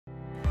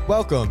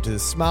Welcome to the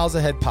Smiles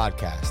Ahead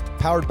podcast,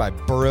 powered by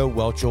Burrow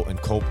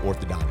Welchel Culp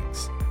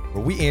Orthodontics,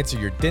 where we answer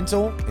your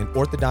dental and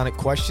orthodontic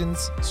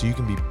questions so you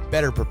can be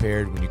better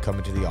prepared when you come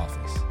into the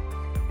office.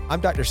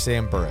 I'm Dr.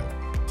 Sam Burrow,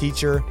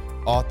 teacher,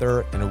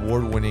 author, and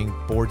award-winning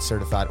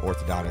board-certified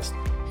orthodontist,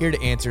 here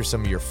to answer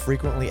some of your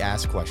frequently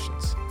asked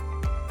questions.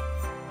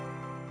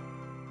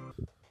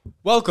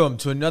 Welcome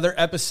to another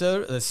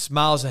episode of the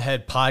Smiles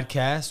Ahead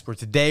podcast, where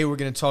today we're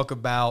going to talk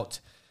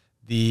about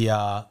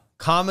the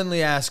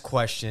commonly asked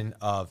question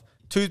of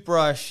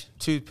toothbrush,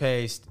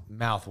 toothpaste,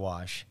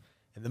 mouthwash.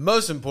 And the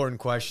most important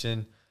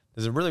question,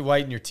 does it really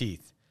whiten your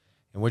teeth?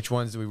 And which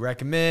ones do we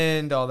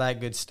recommend? All that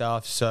good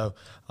stuff. So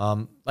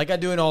like I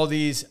do in all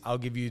these, I'll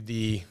give you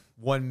the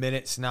 1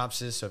 minute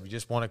synopsis. So if you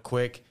just want a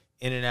quick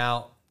in and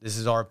out, this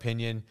is our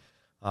opinion.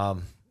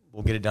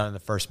 We'll get it done in the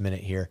first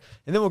minute here.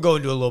 And then we'll go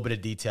into a little bit of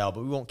detail,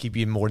 but we won't keep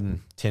you more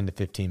than 10 to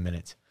 15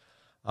 minutes.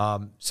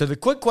 So the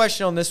quick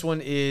question on this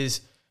one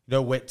is,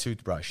 no wet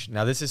toothbrush.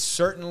 Now, this is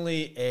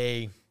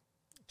certainly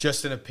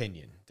just an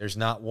opinion. There's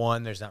not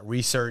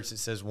research that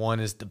says one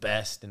is the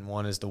best and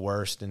one is the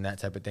worst and that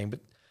type of thing.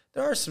 But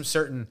there are some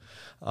certain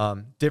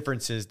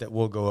differences that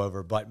we'll go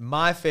over. But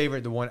my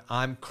favorite, the one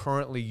I'm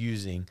currently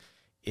using,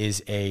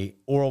 is a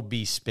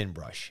Oral-B spin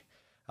brush.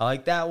 I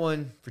like that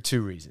one for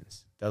two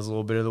reasons. It does a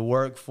little bit of the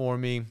work for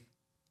me.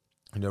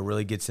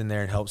 Really gets in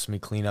there and helps me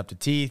clean up the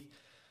teeth.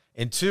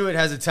 And two, it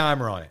has a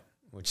timer on it,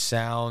 which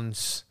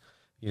sounds,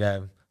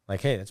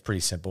 like, hey, that's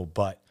pretty simple.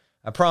 But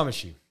I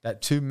promise you,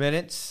 that 2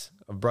 minutes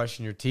of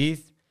brushing your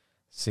teeth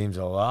seems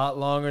a lot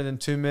longer than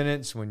 2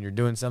 minutes when you're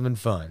doing something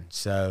fun.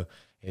 So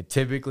it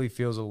typically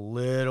feels a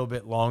little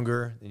bit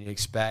longer than you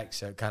expect.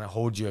 So it kind of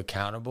holds you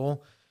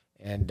accountable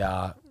and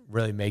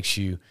really makes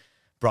you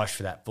brush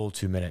for that full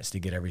 2 minutes to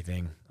get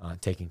everything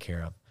taken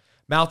care of.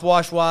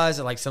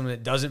 Mouthwash-wise, I like something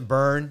that doesn't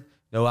burn,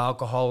 no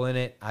alcohol in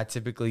it. I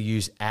typically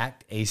use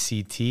ACT,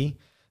 A-C-T.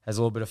 Has a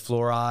little bit of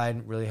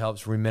fluoride, really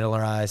helps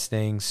remineralize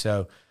things.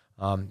 So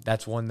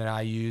that's one that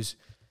I use.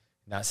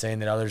 Not saying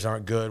that others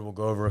aren't good. We'll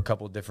go over a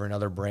couple of different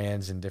other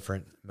brands and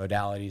different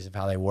modalities of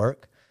how they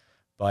work.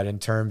 But in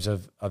terms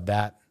of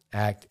that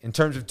ACT, in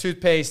terms of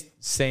toothpaste,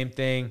 same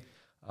thing.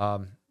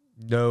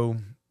 No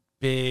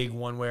big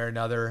one way or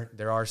another.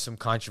 There are some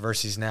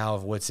controversies now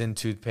of what's in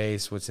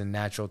toothpaste, what's in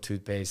natural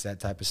toothpaste, that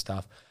type of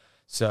stuff.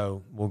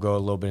 So we'll go a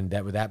little bit in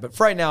depth with that. But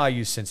for right now, I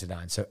use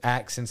Sensodyne. So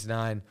ACT,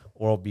 Sensodyne,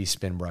 Oral-B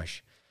spin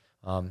brush.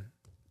 Do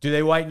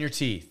they whiten your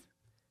teeth?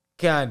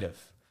 Kind of.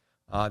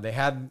 They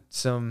have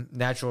some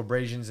natural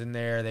abrasions in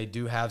there. They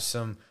do have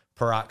some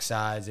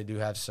peroxides. They do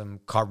have some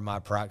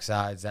carbamide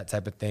peroxides, that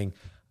type of thing,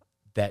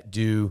 that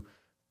do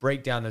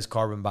break down those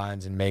carbon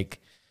bonds and make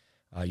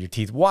your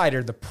teeth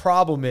whiter. The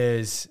problem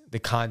is the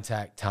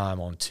contact time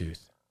on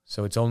tooth.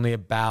 So it's only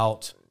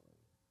about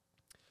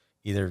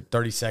either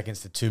 30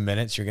 seconds to 2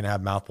 minutes. You're going to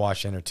have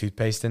mouthwash in or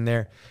toothpaste in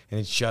there, and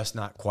it's just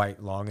not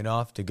quite long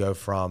enough to go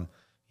from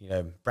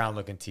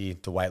brown-looking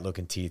teeth to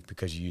white-looking teeth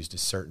because you used a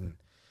certain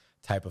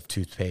type of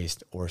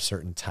toothpaste or a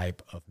certain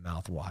type of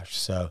mouthwash.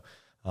 So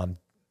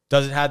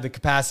does it have the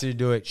capacity to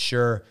do it?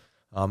 Sure.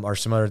 Are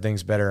some other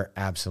things better?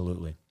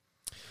 Absolutely.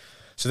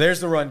 So there's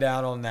the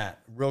rundown on that.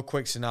 Real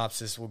quick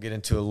synopsis. We'll get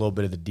into a little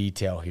bit of the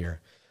detail here.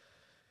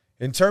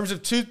 In terms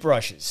of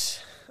toothbrushes,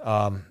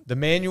 the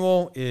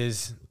manual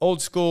is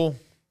old school,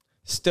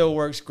 still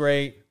works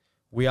great.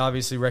 We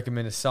obviously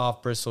recommend a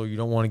soft bristle. You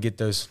don't want to get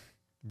those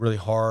really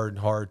hard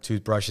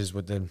toothbrushes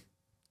with the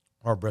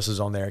hard bristles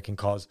on there. It can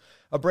cause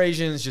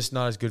abrasions, just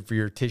not as good for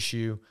your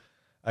tissue.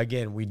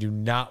 Again, we do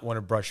not want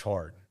to brush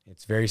hard.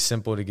 It's very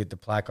simple to get the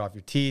plaque off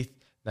your teeth,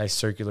 nice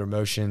circular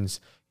motions,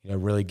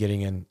 really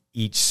getting in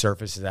each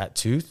surface of that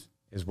tooth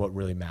is what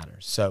really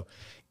matters. So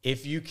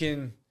if you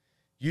can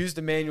use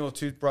the manual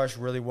toothbrush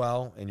really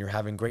well and you're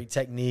having great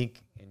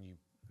technique and you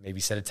maybe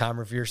set a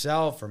timer for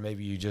yourself, or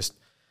maybe you just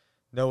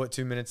know what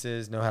 2 minutes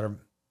is, know how to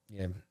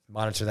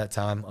monitor that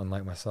time,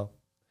 unlike myself,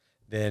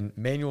 then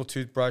manual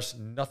toothbrush,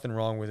 nothing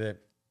wrong with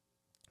it.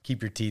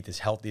 Keep your teeth as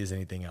healthy as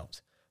anything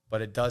else.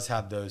 But it does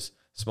have those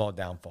small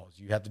downfalls.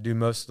 You have to do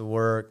most of the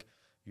work.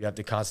 You have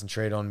to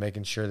concentrate on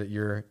making sure that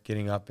you're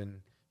getting up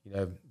in,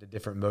 the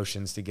different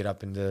motions to get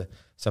up into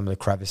some of the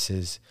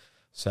crevices.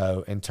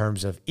 So in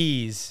terms of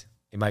ease,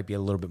 it might be a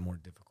little bit more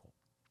difficult.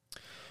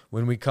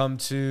 When we come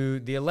to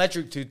the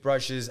electric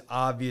toothbrushes,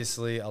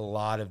 obviously a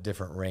lot of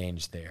different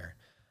range there.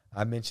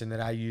 I mentioned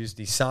that I use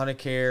the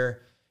Sonicare.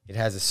 It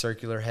has a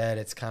circular head.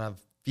 It's kind of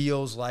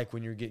feels like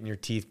when you're getting your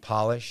teeth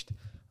polished.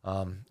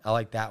 I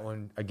like that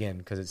one, again,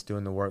 because it's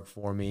doing the work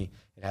for me.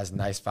 It has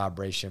nice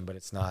vibration, but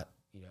it's not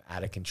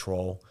out of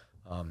control.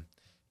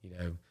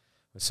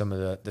 With some of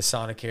the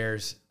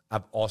Sonicares,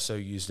 I've also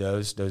used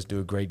those. Those do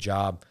a great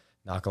job,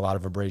 knock a lot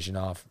of abrasion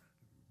off,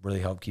 really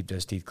help keep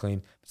those teeth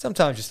clean. But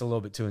sometimes just a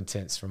little bit too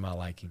intense for my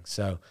liking.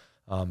 So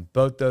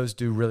both those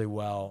do really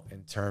well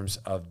in terms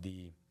of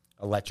the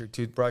electric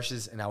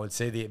toothbrushes. And I would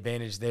say the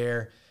advantage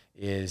there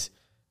is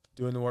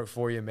doing the work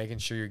for you, making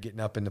sure you're getting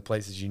up in the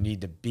places you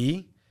need to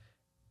be,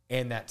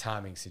 and that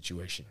timing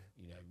situation.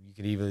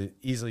 You could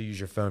easily use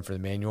your phone for the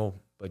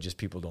manual, but just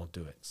people don't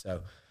do it.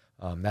 So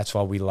That's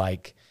why we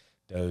like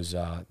those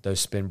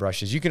spin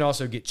brushes. You can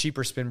also get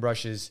cheaper spin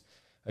brushes.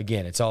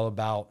 Again, it's all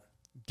about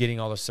getting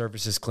all the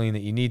surfaces clean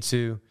that you need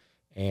to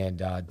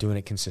and doing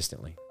it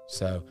consistently.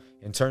 So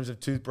in terms of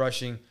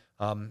toothbrushing,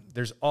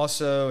 there's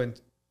also,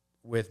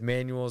 with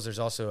manuals, there's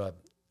also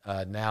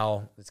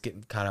now it's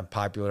getting kind of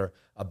popular,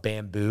 a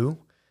bamboo.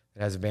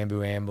 It has a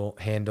bamboo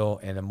handle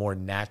and a more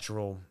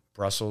natural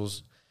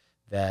bristles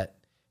that,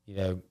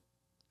 are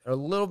a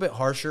little bit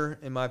harsher,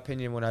 in my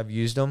opinion, when I've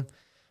used them,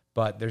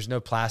 but there's no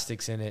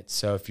plastics in it.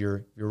 So if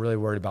you're really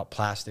worried about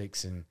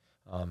plastics and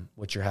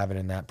what you're having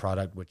in that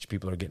product, which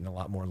people are getting a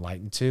lot more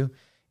enlightened to,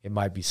 it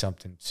might be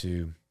something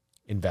to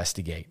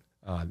investigate,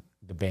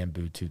 the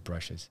bamboo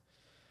toothbrushes.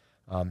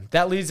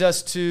 That leads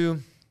us to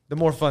the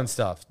more fun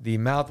stuff, the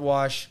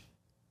mouthwash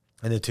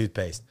and the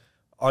toothpaste.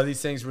 Are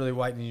these things really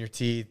whitening your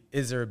teeth?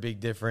 Is there a big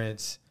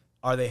difference?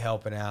 Are they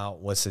helping out?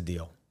 What's the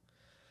deal?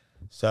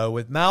 So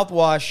with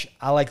mouthwash,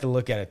 I like to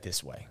look at it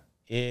this way.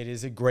 It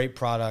is a great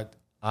product.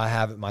 I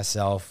have it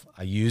myself.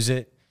 I use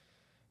it.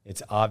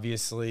 It's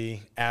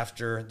obviously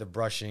after the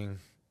brushing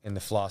and the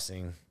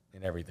flossing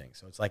and everything.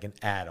 So it's like an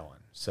add-on.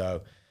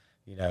 So,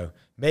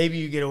 maybe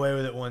you get away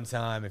with it one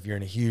time. If you're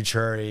in a huge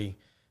hurry,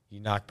 you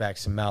knock back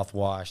some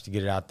mouthwash to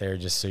get it out there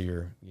just so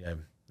you're,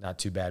 not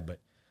too bad. But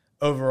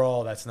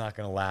overall, that's not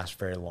going to last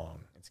very long.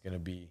 It's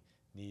going to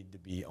need to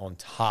be on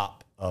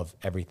top of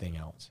everything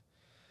else.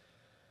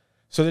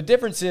 So the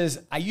difference is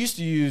I used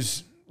to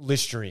use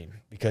Listerine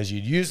because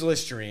you'd use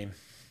Listerine,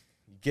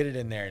 you get it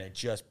in there, and it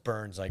just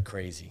burns like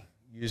crazy.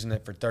 Using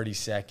it for 30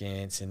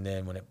 seconds, and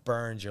then when it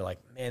burns, you're like,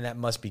 man, that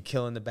must be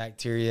killing the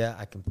bacteria.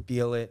 I can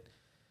feel it.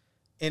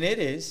 And it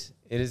is.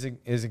 It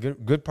is a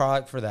good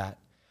product for that.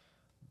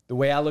 The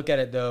way I look at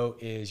it, though,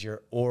 is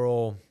your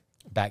oral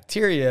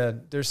bacteria,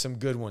 there's some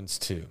good ones,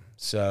 too.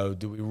 So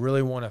do we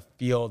really want to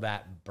feel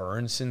that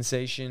burn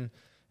sensation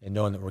and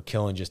knowing that we're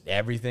killing just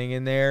everything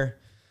in there?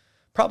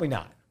 Probably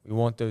not. We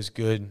want those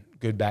good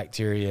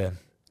bacteria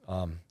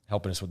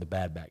helping us with the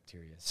bad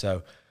bacteria.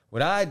 So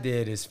what I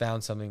did is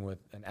found something with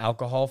an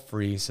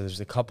alcohol-free. So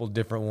there's a couple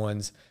different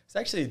ones. It's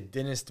actually a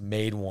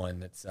dentist-made one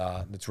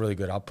that's really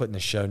good. I'll put in the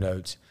show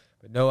notes.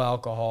 But no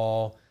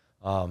alcohol,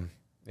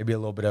 maybe a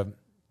little bit of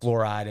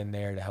fluoride in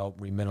there to help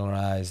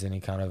remineralize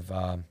any kind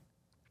of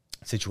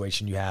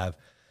situation you have.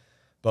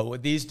 But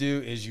what these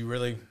do is you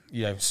really,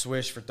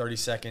 swish for 30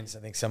 seconds. I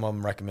think some of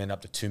them recommend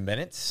up to 2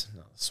 minutes.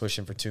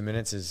 Swishing for 2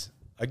 minutes is,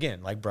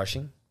 again, like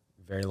brushing,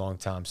 a very long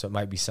time. So it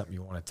might be something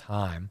you want to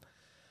time.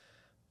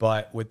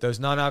 But with those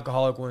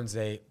non-alcoholic ones,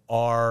 they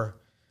are,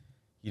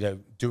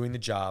 doing the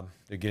job.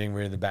 They're getting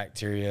rid of the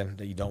bacteria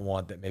that you don't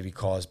want that maybe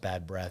cause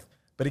bad breath.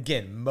 But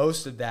again,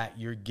 most of that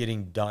you're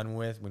getting done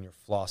with when you're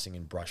flossing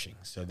and brushing.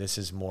 So this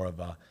is more of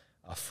a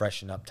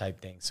freshen up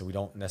type thing. So we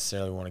don't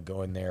necessarily want to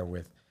go in there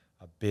with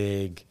a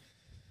big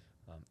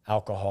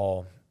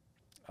alcohol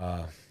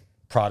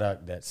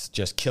product that's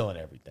just killing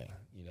everything,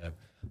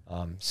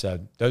 So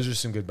those are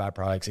some good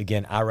byproducts.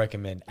 Again, I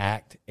recommend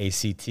ACT,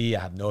 A-C-T. I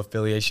have no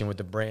affiliation with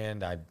the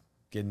brand. I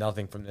get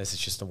nothing from this.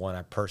 It's just the one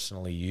I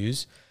personally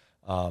use.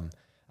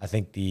 I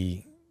think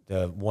the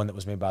one that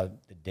was made by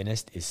the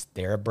dentist is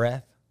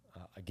TheraBreath.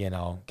 Again,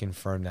 I'll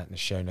confirm that in the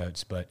show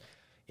notes. But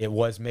it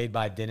was made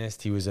by a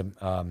dentist. He was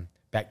a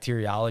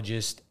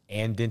bacteriologist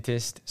and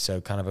dentist,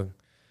 so kind of a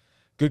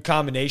good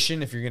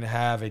combination if you're going to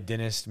have a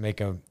dentist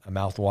make a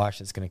mouthwash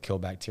that's going to kill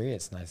bacteria.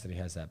 It's nice that he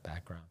has that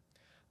background.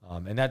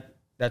 And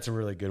that's a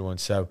really good one.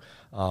 So,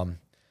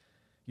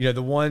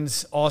 the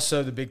ones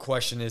also, the big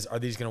question is, are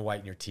these going to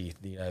whiten your teeth?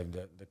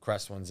 The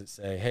Crest ones that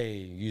say, hey,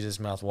 use this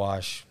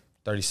mouthwash,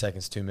 30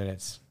 seconds, 2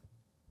 minutes.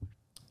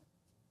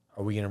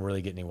 Are we going to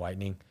really get any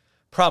whitening?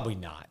 Probably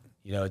not.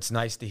 It's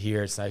nice to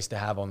hear. It's nice to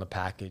have on the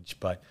package.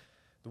 But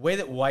the way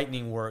that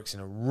whitening works in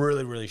a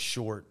really, really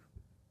short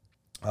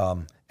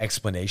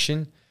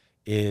explanation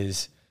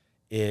is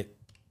it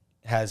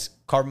has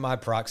carbon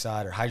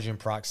peroxide or hydrogen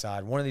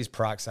peroxide, one of these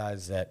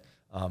peroxides that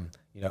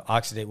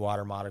oxidate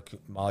water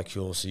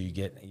molecules, so you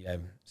get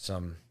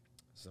some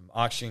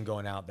oxygen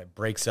going out that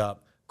breaks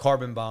up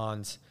carbon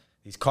bonds.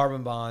 These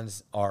carbon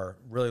bonds are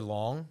really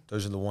long.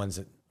 Those are the ones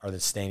that are the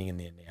staining in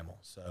the enamel.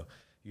 So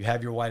you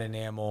have your white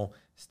enamel,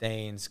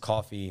 stains,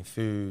 coffee,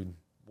 food,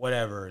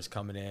 whatever is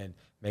coming in,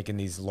 making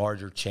these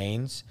larger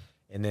chains.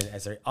 And then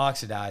as they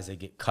oxidize, they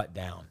get cut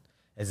down.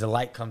 As the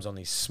light comes on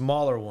these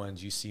smaller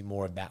ones, you see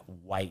more of that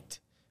white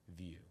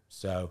view.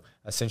 So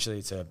essentially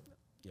it's a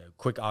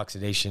quick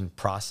oxidation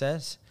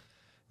process.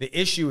 The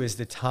issue is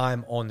the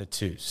time on the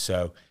tooth.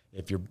 So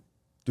if you're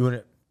doing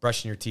it,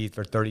 brushing your teeth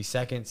for 30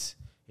 seconds,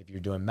 if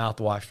you're doing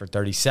mouthwash for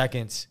 30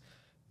 seconds,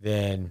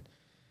 then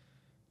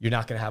you're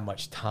not going to have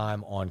much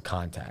time on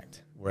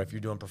contact. Where if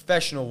you're doing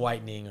professional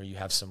whitening or you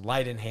have some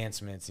light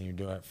enhancements and you're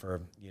doing it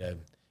for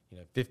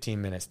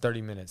 15 minutes,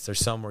 30 minutes, there's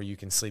some where you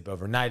can sleep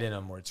overnight in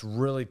them where it's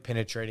really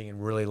penetrating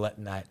and really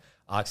letting that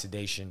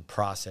oxidation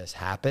process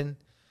happen,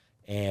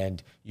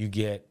 and you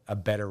get a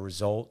better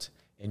result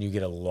and you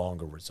get a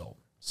longer result.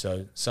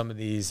 So some of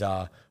these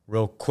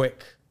real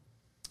quick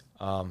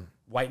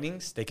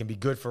whitenings, they can be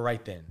good for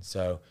right then.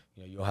 So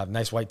you'll have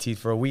nice white teeth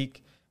for a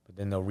week, but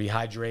then they'll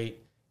rehydrate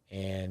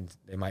and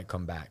they might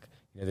come back.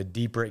 The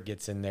deeper it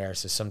gets in there,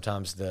 so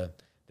sometimes the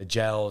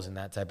gels and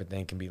that type of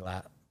thing can be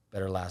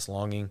better last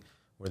longing,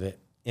 where the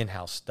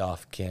in-house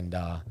stuff can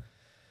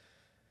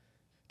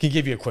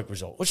give you a quick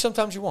result, which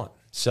sometimes you want.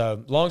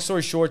 So long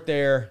story short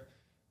there,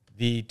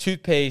 the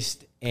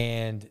toothpaste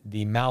and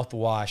the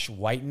mouthwash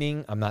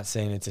whitening, I'm not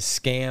saying it's a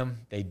scam.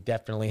 They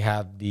definitely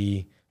have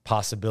the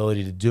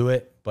possibility to do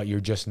it, but you're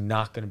just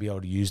not going to be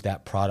able to use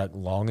that product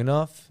long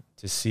enough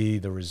to see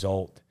the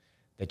result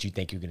that you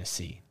think you're going to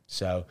see.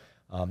 So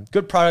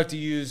good product to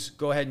use.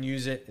 Go ahead and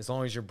use it as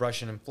long as you're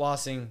brushing and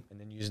flossing and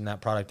then using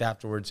that product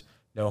afterwards.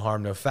 No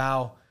harm, no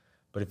foul.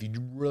 But if you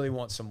really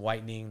want some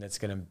whitening that's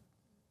going to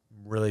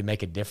really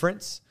make a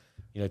difference,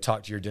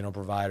 talk to your dental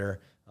provider,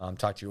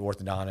 talk to your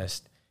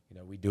orthodontist.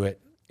 We do it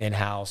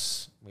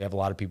in-house. We have a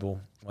lot of people,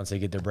 once they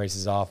get their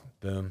braces off,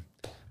 boom,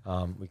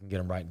 we can get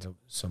them right into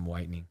some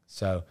whitening.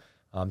 So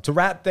to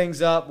wrap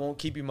things up, won't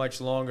keep you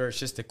much longer. It's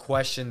just a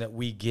question that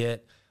we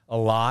get a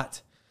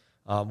lot.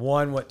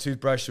 One, what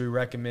toothbrush do we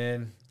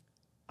recommend?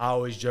 I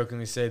always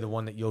jokingly say the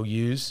one that you'll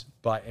use,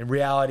 but in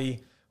reality,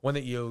 one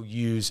that you'll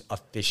use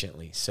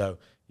efficiently. So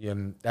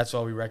that's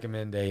why we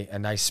recommend a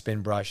nice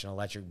spin brush. An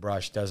electric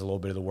brush does a little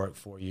bit of the work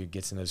for you,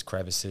 gets in those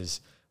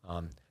crevices,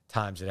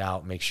 times it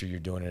out, make sure you're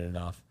doing it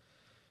enough.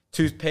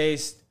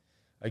 Toothpaste,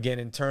 again,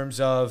 in terms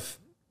of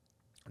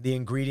the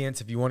ingredients,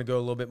 if you want to go a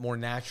little bit more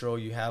natural,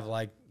 you have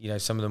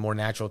some of the more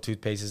natural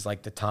toothpastes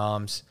like the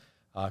Tom's.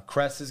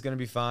 Crest is going to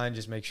be fine.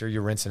 Just make sure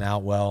you're rinsing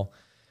out well.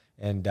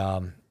 And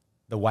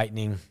the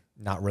whitening,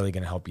 not really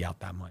going to help you out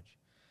that much.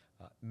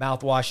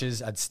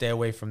 Mouthwashes, I'd stay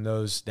away from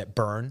those that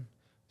burn.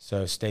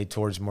 So stay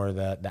towards more of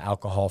the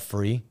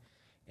alcohol-free.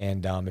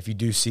 And if you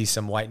do see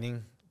some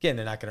whitening, again,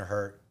 they're not going to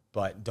hurt,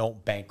 but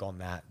don't bank on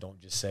that.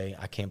 Don't just say,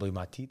 I can't believe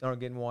my teeth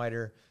aren't getting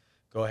whiter.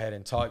 Go ahead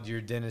and talk to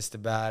your dentist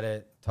about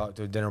it. Talk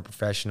to a dental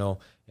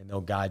professional, and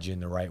they'll guide you in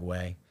the right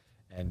way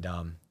and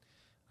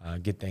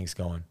get things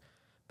going.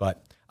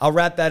 But I'll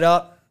wrap that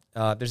up.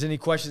 If there's any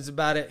questions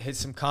about it, hit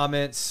some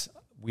comments.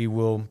 We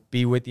will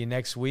be with you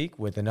next week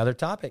with another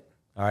topic.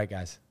 All right,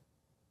 guys.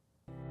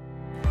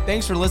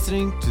 Thanks for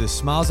listening to the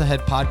Smiles Ahead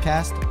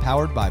podcast,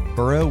 powered by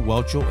Burrow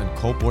Welchel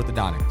Culp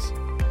Orthodontics.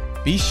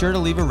 Be sure to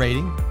leave a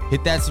rating,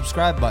 hit that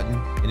subscribe button,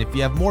 and if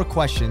you have more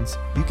questions,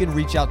 you can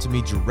reach out to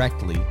me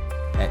directly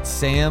at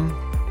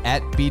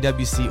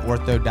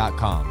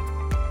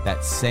sam@bwcortho.com.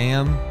 That's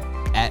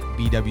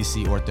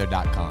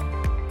sam@bwcortho.com.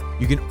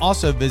 You can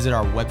also visit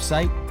our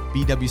website,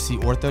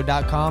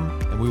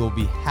 bwcortho.com, and we will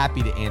be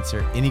happy to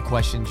answer any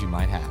questions you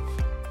might have.